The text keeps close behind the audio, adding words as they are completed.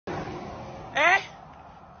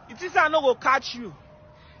Citizen no go catch you.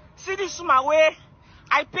 See this woman way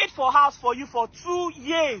I paid for house for you for 2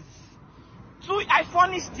 years. I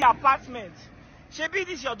furnished the apartment. Shebi,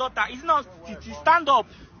 this your daughter. It's not Titi. Stand up.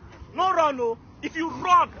 No run, no. If you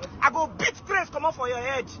run, I go beat grace come off for your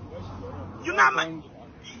head. You know,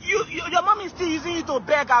 your mom is still using you to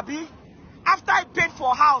beg, Abi. After I paid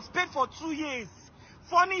for house, paid for 2 years,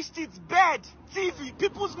 furnished it, bed, TV,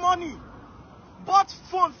 people's money, bought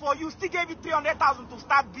phone for you, still gave you 300,000 to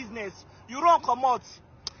start business. You run, come out.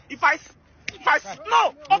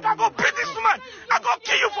 No, okay, I go beat this woman. I go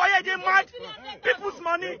kill you for here, you mad? People's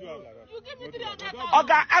money.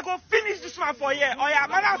 Okay, I go finish this one for here. Oh yeah,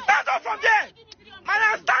 man, stand up from there.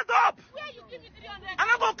 Man, stand up. I'm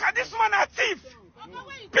not going to catch this woman a thief.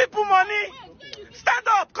 People money. Stand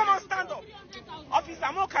up. Come on, stand up. Officer,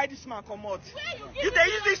 I'm going to carry this man, come out. You they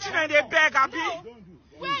use this children, they beg, Abi.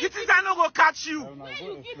 You think I not going to catch you?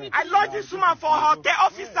 I lost this woman for hotel,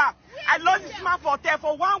 officer. I lost this woman for hotel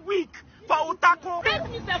for 1 week. For Utako.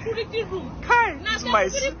 Security room.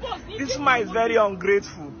 This man is very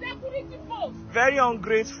ungrateful. Very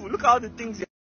ungrateful. Look at all the things